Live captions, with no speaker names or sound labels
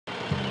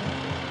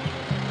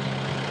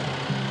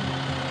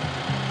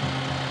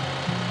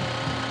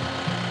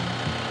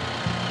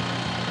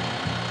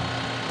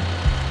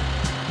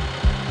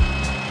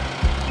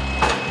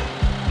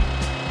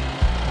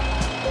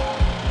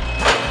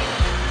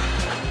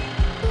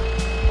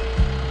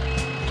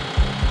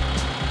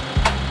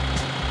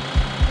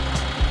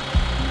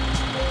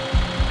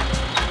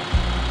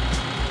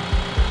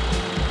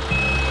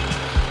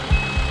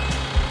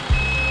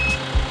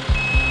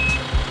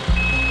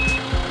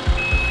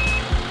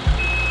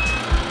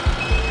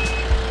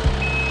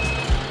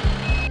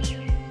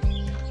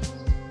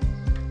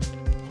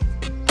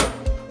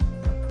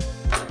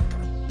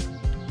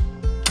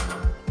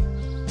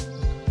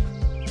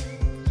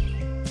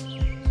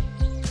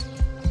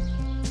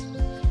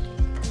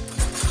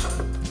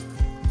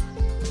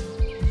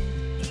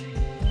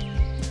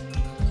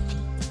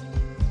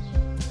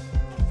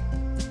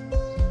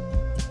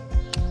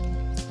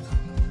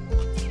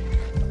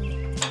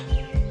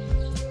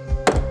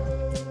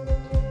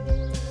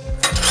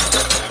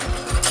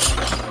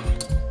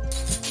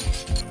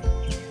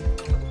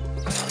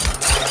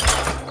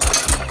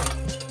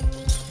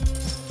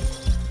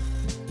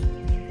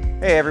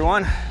Hey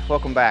everyone,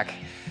 welcome back.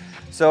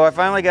 So I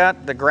finally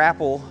got the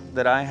grapple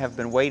that I have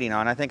been waiting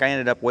on. I think I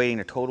ended up waiting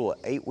a total of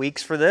 8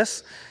 weeks for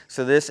this.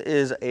 So this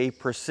is a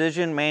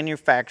Precision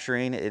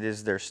Manufacturing. It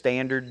is their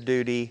standard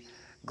duty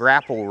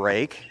grapple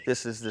rake.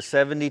 This is the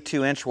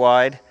 72-inch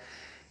wide,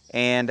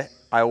 and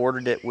I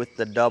ordered it with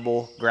the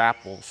double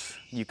grapples.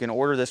 You can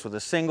order this with a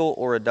single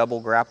or a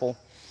double grapple.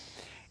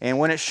 And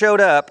when it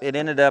showed up,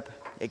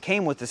 it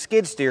came with the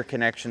skid steer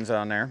connections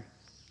on there.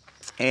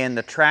 And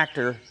the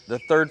tractor, the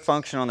third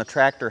function on the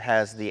tractor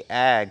has the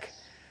ag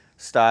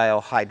style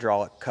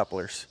hydraulic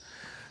couplers.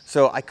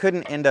 So I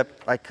couldn't end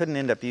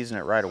up using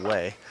it right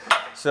away.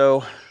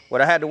 So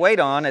what I had to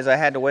wait on is I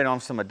had to wait on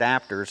some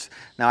adapters.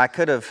 Now I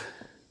could have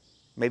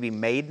maybe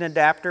made an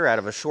adapter out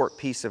of a short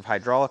piece of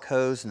hydraulic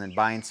hose and then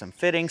buying some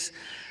fittings,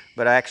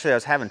 but I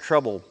was having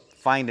trouble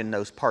finding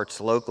those parts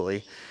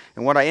locally.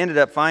 And what I ended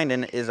up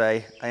finding is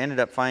I ended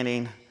up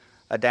finding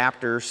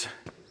adapters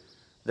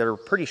that are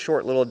pretty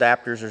short little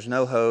adapters. There's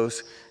no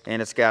hose,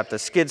 and it's got the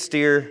skid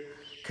steer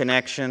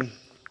connection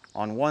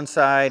on one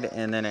side,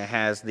 and then it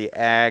has the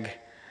ag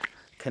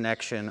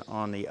connection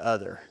on the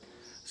other.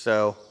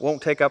 So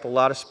won't take up a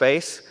lot of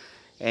space,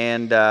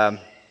 and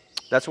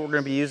that's what we're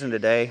going to be using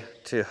today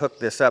to hook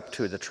this up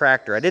to the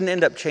tractor. I didn't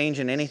end up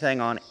changing anything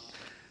on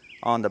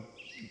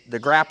the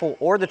grapple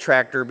or the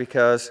tractor,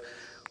 because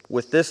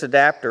with this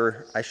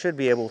adapter I should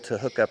be able to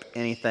hook up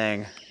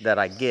anything that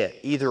I get,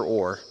 either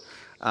or.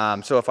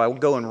 So if I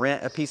go and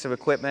rent a piece of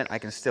equipment, I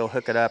can still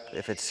hook it up.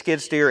 If it's skid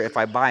steer, if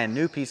I buy a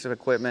new piece of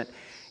equipment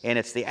and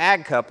it's the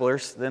ag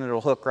couplers, then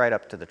it'll hook right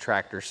up to the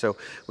tractor. So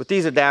with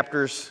these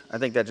adapters, I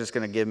think that's just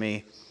going to give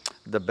me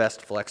the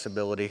best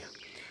flexibility.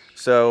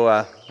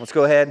 So let's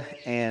go ahead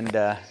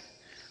and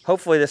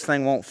hopefully this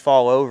thing won't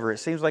fall over. It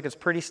seems like it's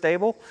pretty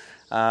stable.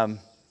 We're going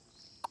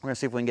to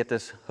see if we can get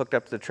this hooked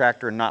up to the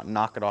tractor and not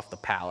knock it off the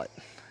pallet.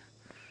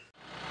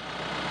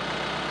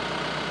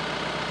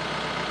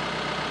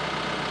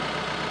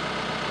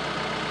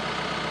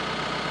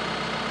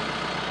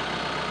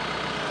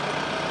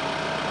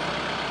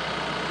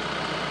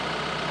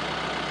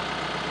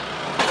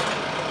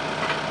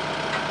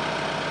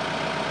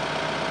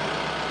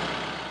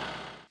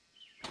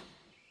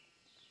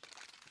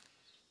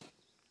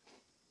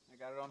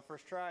 Got it on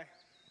first try.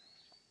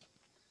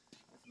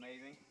 That's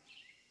amazing.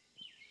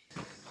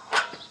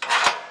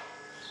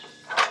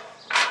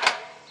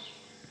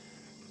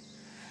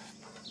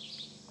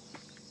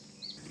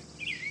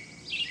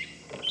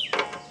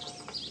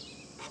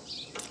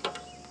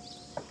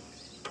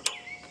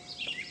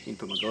 I can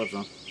put my gloves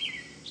on.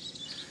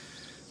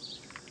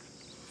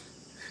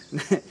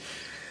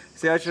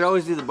 See, I should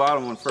always do the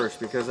bottom one first,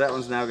 because that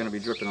one's now going to be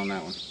dripping on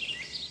that one.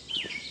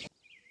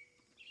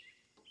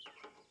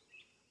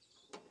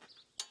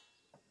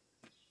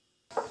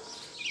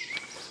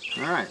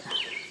 Alright,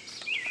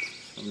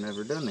 I've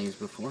never done these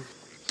before.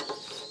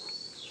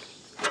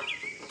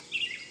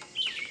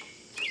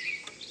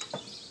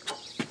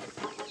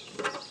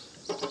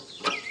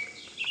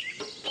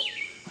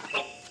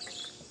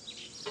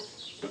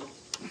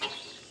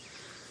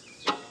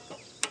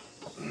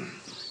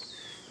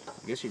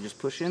 I guess you just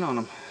push in on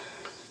them.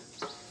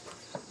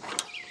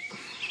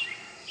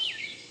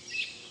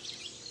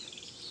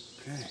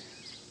 Okay.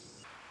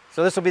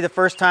 So this will be the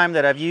first time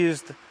that I've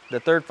used the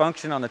third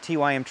function on the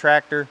TYM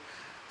tractor.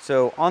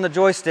 So on the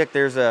joystick,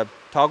 there's a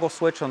toggle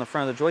switch on the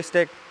front of the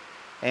joystick,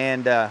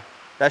 and that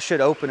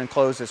should open and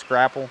close this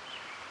grapple.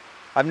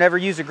 I've never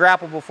used a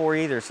grapple before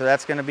either, so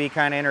that's going to be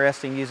kind of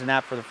interesting using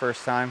that for the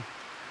first time.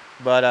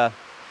 But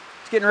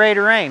it's getting ready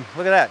to rain.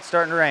 Look at that, it's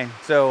starting to rain.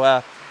 So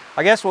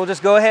I guess we'll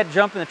just go ahead and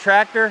jump in the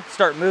tractor,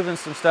 start moving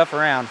some stuff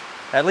around.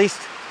 At least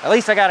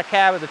I got a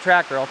cab of the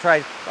tractor.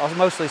 I'll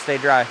mostly stay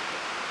dry.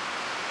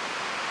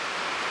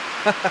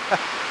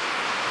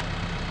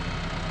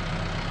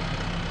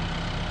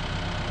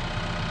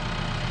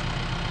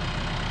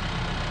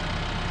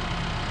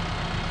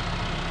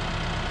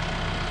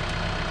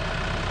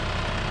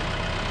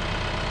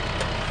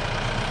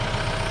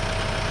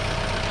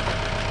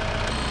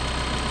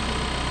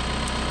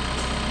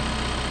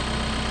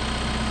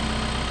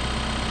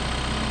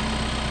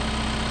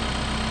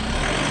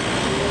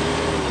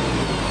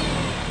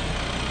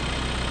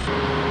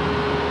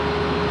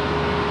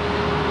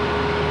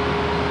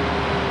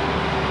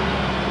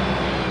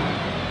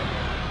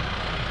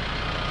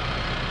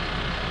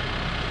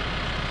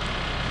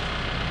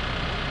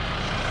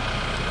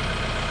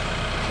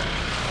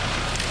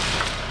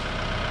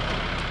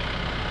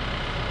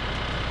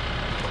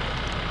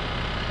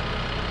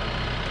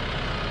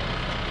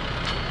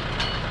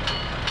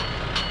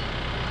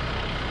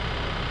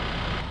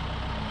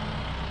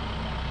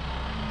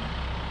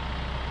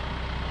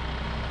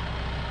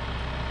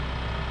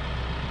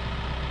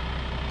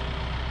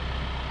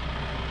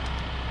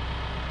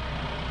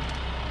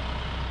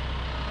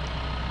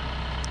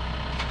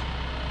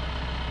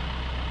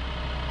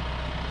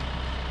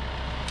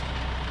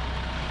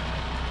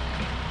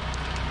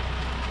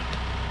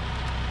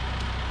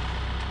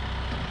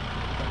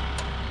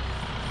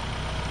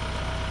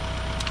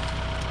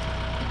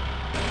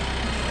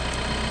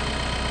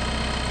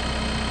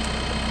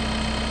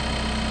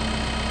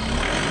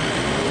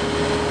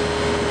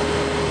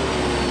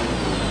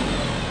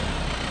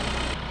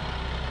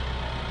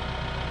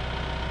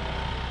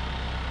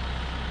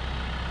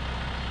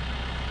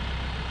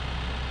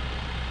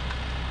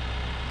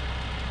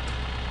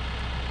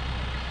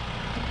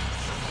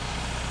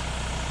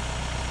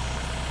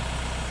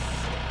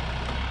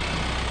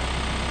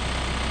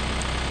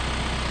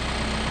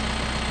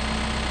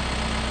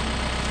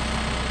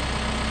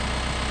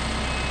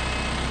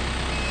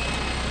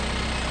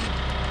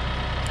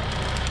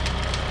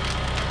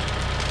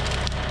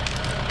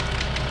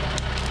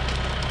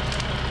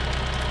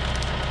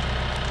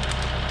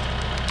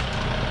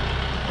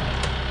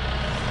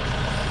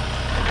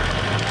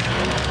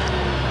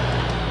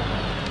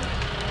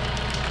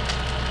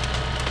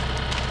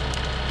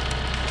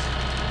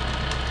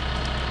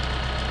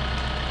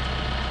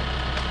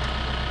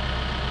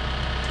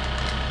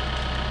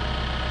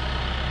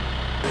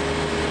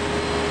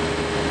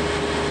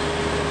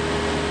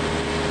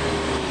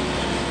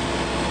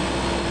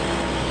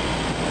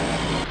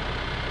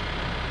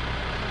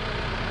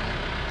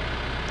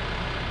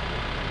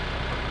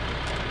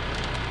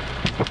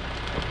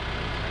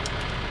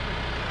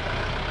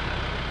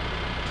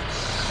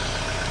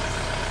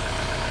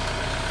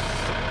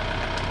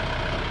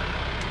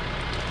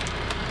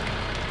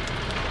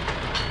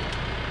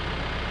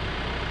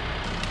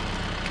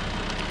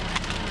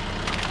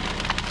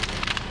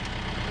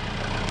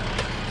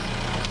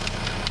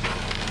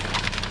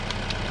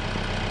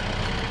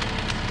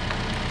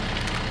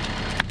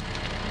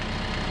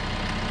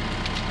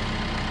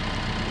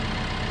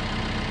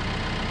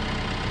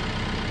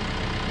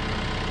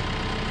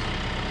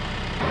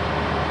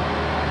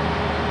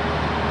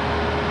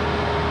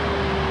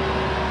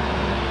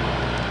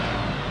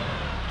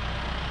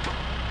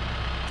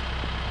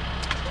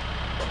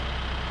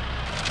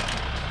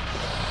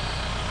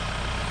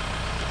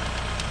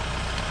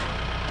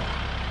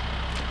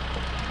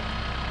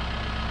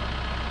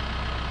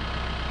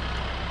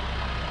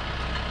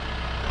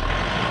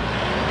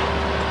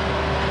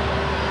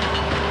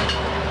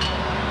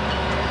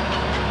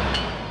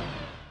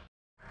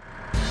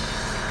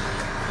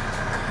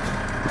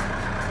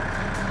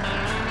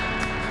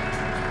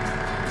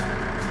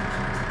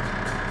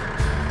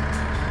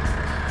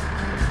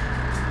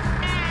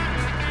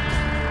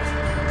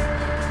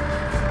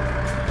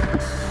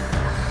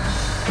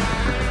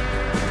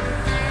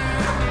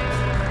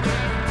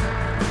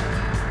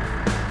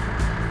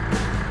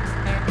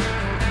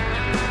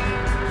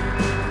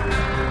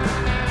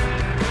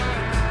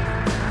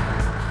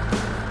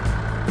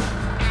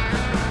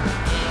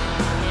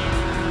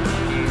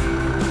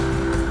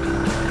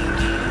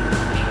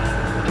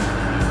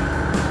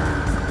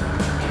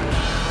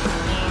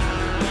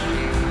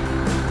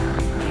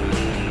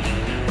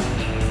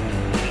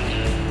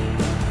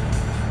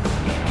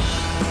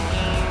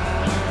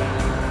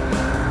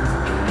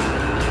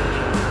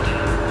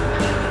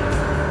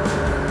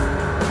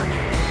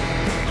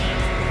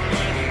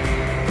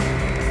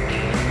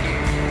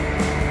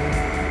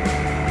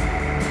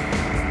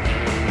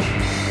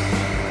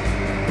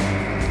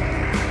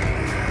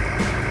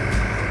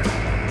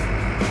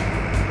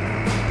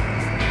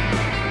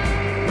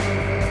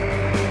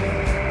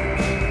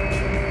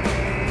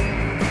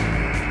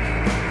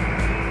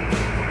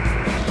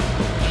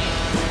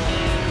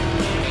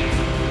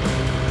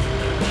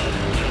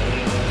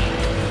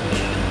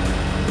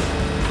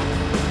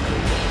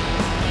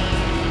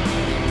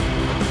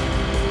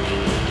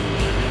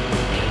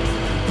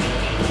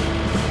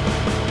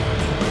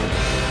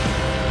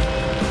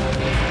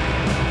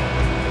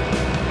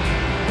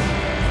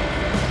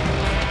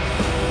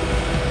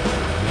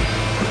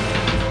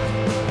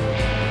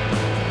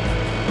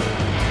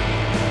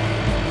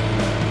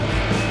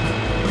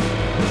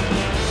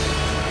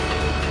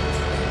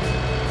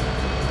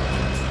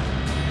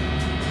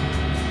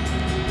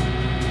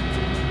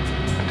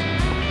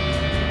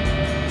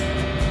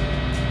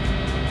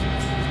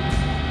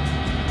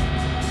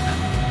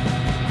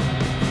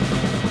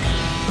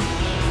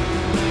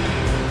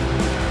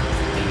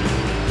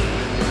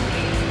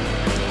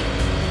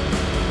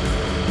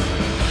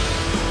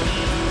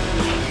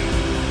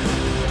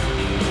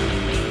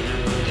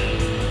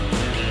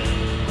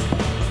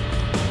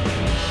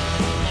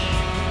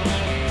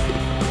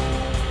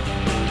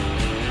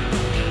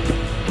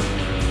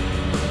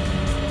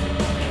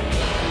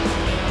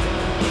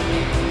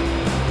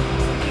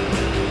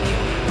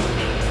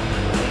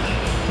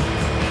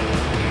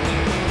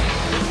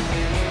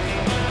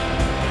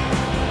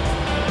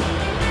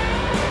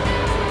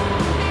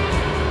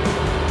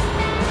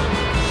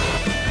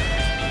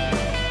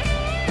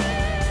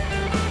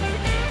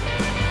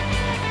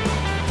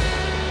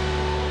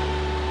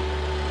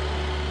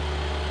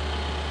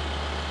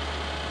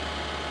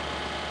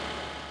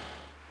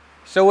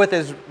 So with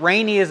as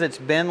rainy as it's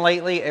been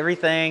lately,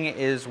 everything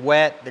is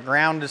wet, the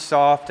ground is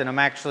soft, and I'm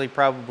actually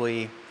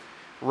probably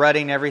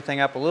rutting everything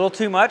up a little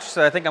too much,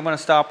 so I think I'm going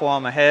to stop while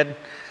I'm ahead.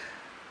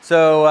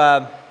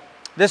 So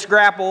this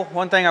grapple,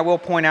 one thing I will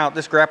point out,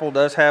 this grapple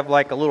does have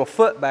like a little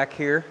foot back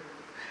here,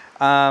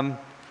 and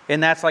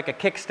that's like a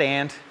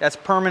kickstand. That's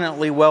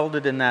permanently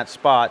welded in that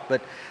spot,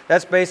 but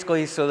that's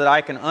basically so that I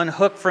can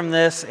unhook from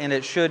this and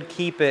it should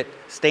keep it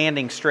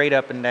standing straight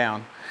up and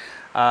down.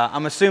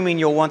 I'm assuming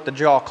you'll want the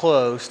jaw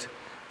closed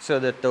so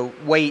that the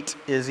weight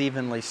is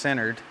evenly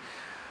centered.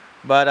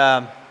 But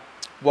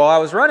while I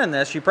was running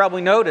this, you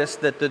probably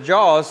noticed that the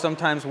jaws,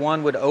 sometimes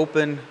one would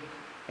open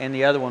and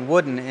the other one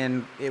wouldn't,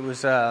 and it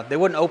was they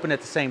wouldn't open at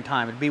the same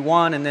time. It'd be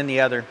one and then the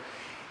other.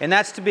 And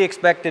that's to be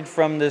expected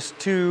from this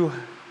two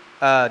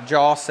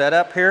jaw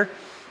setup here.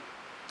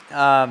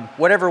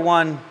 Whatever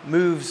one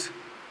moves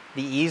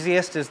the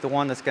easiest is the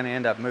one that's going to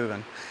end up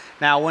moving.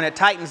 Now when it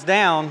tightens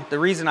down, the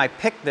reason I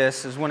picked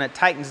this is when it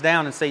tightens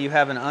down and say you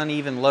have an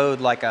uneven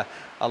load like a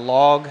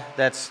log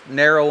that's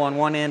narrow on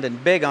one end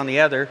and big on the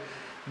other,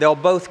 they'll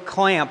both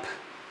clamp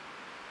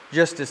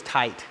just as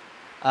tight.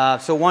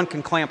 So one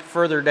can clamp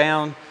further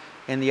down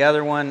in the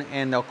other one,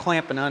 and they'll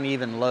clamp an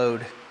uneven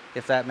load,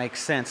 if that makes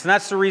sense. And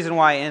that's the reason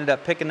why I ended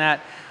up picking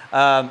that.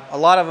 A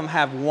lot of them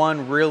have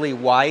one really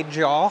wide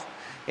jaw,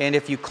 and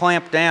if you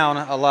clamp down,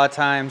 a lot of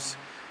times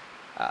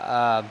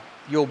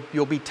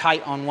you'll be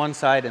tight on one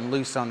side and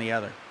loose on the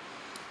other.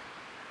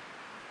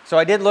 So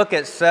I did look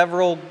at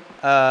several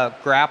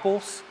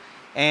grapples,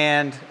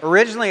 and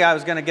originally I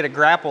was going to get a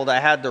grapple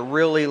that had the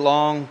really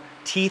long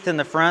teeth in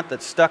the front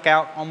that stuck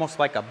out almost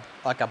like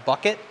a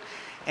bucket,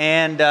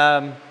 and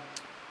I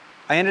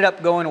ended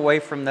up going away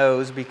from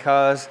those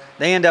because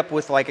they end up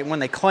with, like, when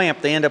they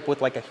clamp, they end up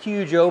with like a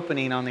huge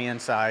opening on the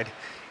inside,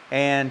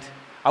 and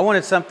I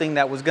wanted something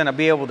that was going to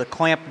be able to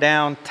clamp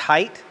down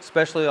tight,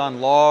 especially on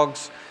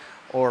logs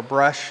or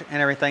brush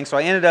and everything. So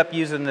I ended up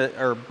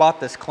bought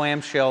this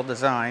clamshell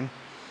design.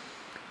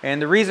 And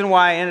the reason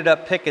why I ended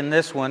up picking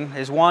this one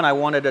is, one, I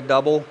wanted a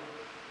double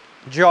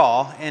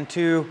jaw, and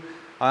two,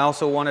 I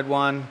also wanted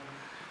one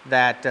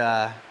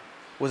that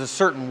was a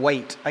certain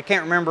weight. I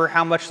can't remember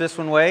how much this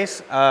one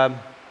weighs. I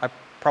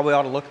probably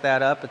ought to look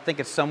that up. I think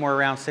it's somewhere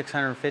around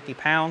 650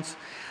 pounds.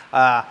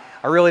 I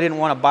really didn't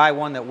want to buy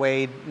one that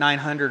weighed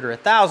 900 or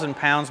 1,000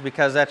 pounds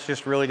because that's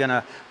just really going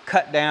to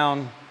cut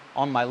down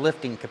on my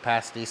lifting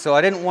capacity. So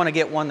I didn't want to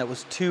get one that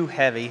was too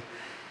heavy.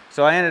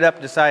 So I ended up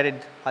decided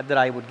that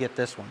I would get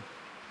this one.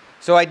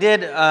 So I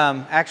did,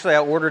 actually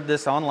I ordered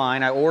this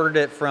online. I ordered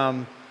it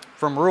from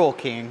Rural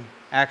King,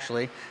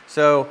 actually.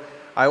 So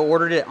I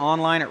ordered it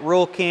online at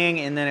Rural King,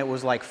 and then it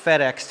was like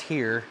FedExed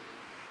here.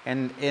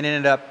 And it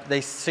ended up,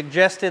 they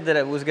suggested that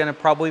it was going to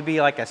probably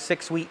be like a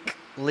 6-week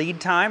lead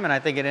time, and I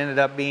think it ended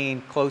up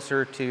being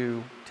closer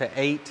to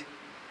 8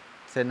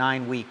 to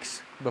 9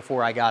 weeks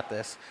before I got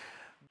this.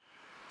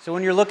 So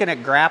when you're looking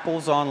at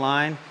grapples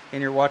online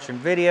and you're watching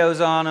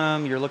videos on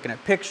them, you're looking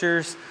at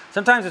pictures,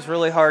 sometimes it's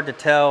really hard to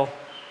tell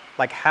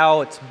like how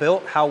it's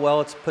built, how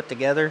well it's put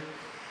together.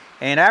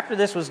 And after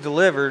this was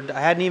delivered, I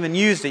hadn't even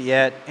used it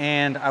yet,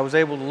 and I was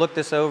able to look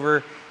this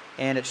over,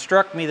 and it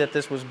struck me that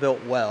this was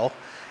built well.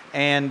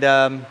 And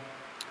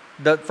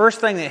the first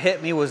thing that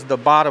hit me was the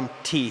bottom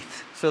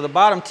teeth. So the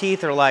bottom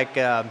teeth are like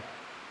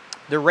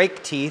the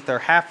rake teeth, are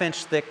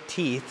 1/2-inch thick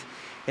teeth,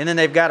 and then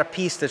they've got a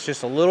piece that's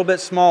just a little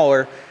bit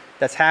smaller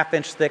that's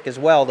 1/2-inch thick as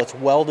well, that's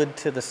welded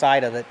to the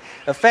side of it.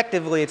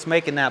 Effectively, it's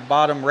making that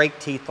bottom rake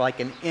teeth like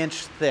 1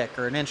 inch thick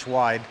or 1 inch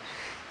wide.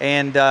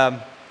 And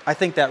I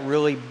think that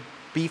really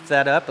beefed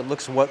that up. It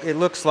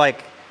looks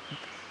like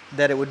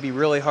that it would be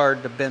really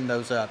hard to bend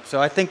those up. So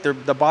I think the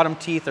bottom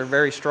teeth are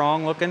very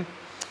strong looking.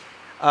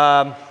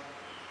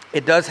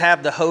 It does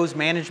have the hose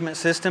management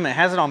system. It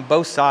has it on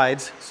both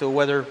sides, so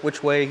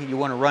which way you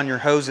want to run your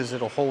hoses,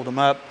 it'll hold them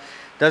up.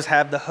 It does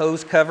have the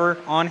hose cover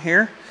on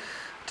here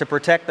to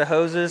protect the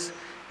hoses.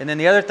 And then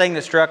the other thing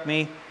that struck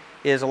me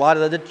is a lot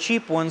of the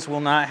cheap ones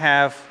will not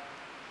have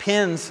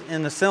pins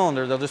in the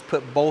cylinder. They'll just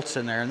put bolts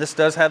in there. And this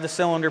does have the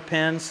cylinder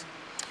pins.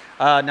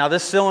 Now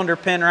this cylinder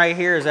pin right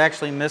here is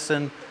actually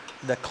missing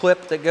the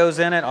clip that goes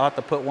in it. I'll have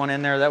to put one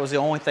in there. That was the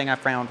only thing I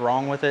found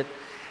wrong with it.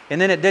 And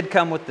then it did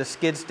come with the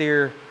skid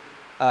steer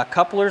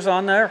couplers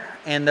on there,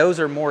 and those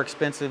are more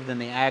expensive than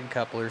the ag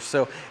couplers.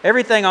 So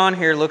everything on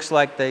here looks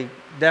like they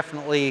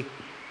definitely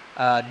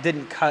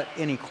didn't cut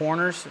any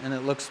corners, and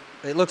it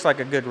looks like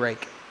a good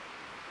rake.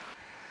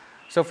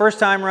 So first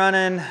time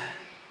running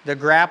the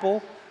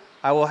grapple,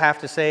 I will have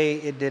to say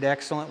it did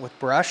excellent with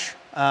brush.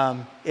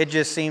 It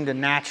just seemed to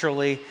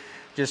naturally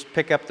just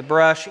pick up the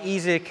brush,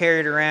 easy to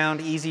carry it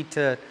around, easy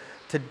to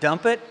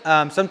dump it.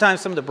 Sometimes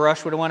some of the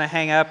brush would want to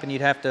hang up, and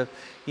you'd have to,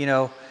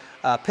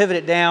 pivot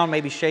it down,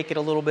 maybe shake it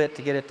a little bit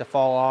to get it to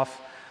fall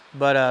off.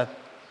 But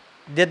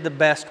did the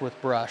best with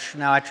brush.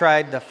 Now I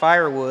tried the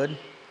firewood,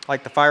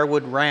 like the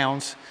firewood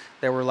rounds.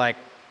 They were like,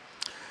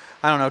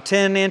 I don't know,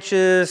 10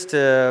 inches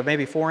to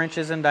maybe 4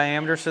 inches in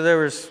diameter. So there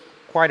was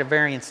quite a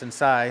variance in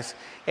size.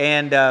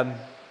 And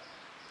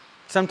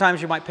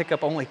Sometimes you might pick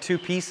up only 2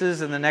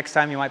 pieces and the next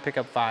time you might pick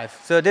up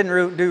 5. So it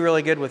didn't do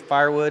really good with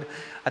firewood.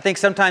 I think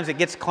sometimes it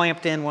gets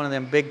clamped in one of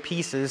them big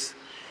pieces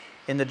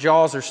and the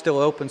jaws are still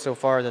open so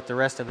far that the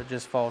rest of it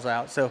just falls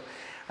out. So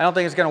I don't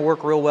think it's going to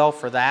work real well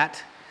for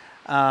that.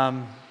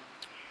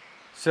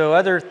 So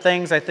other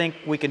things I think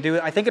we can do,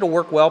 I think it'll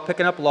work well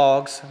picking up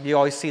logs. You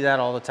always see that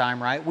all the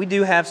time, right? We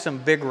do have some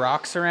big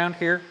rocks around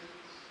here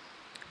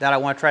that I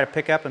want to try to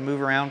pick up and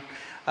move around.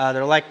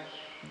 They're like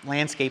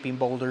landscaping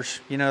boulders,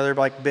 you know, they're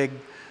like big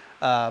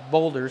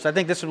boulders. I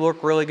think this would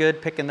work really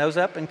good picking those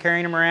up and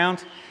carrying them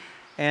around.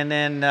 And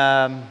then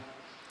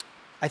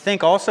I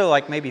think also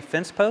like maybe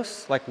fence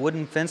posts, like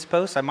wooden fence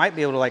posts. I might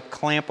be able to like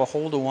clamp a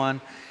hold of one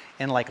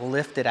and like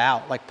lift it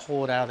out, like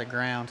pull it out of the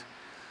ground.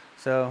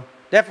 So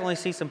definitely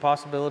see some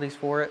possibilities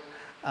for it.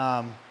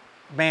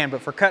 Man,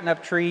 but for cutting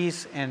up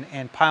trees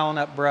and piling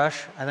up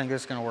brush, I think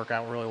this is gonna work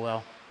out really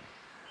well.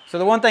 So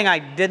the one thing I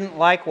didn't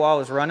like while I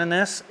was running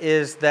this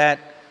is that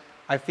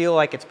I feel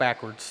like it's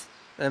backwards.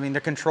 I mean,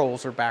 the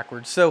controls are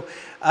backwards. So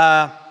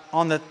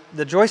on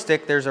the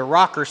joystick, there's a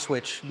rocker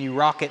switch. You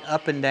rock it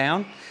up and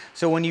down.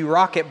 So when you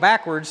rock it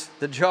backwards,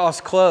 the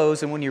jaws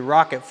close, and when you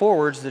rock it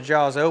forwards, the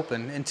jaws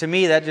open. And to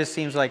me, that just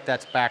seems like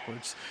that's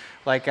backwards.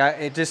 Like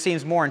it just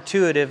seems more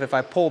intuitive if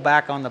I pull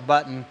back on the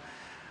button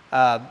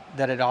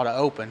that it ought to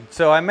open.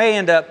 So I may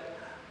end up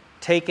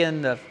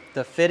taking the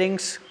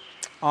fittings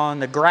on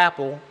the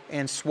grapple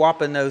and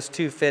swapping those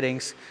 2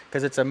 fittings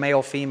because it's a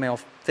male-female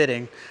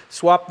fitting.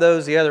 Swap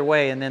those the other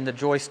way and then the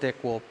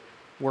joystick will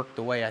work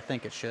the way I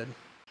think it should.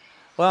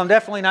 Well, I'm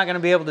definitely not going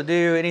to be able to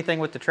do anything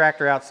with the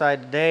tractor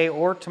outside today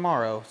or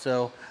tomorrow.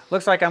 So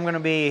looks like I'm going to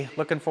be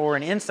looking for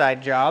an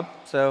inside job.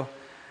 So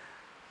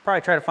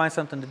probably try to find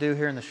something to do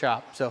here in the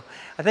shop. So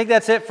I think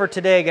that's it for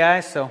today,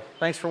 guys. So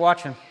thanks for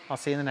watching. I'll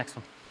see you in the next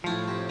one.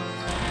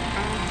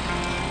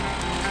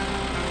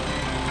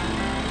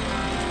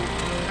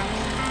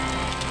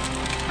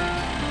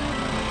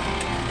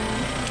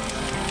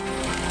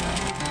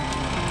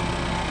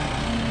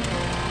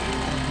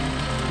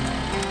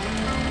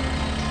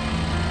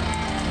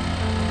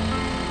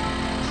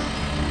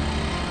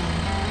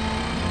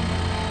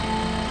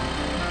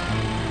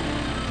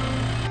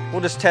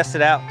 We'll just test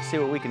it out, see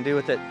what we can do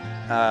with it,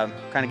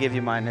 kind of give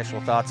you my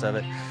initial thoughts of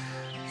it.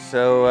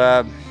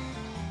 So,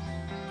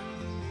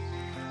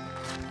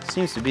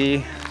 seems to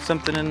be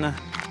something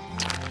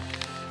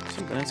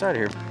inside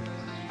here.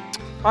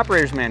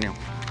 Operator's manual.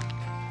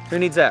 Who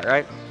needs that,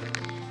 right?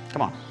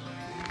 Come on.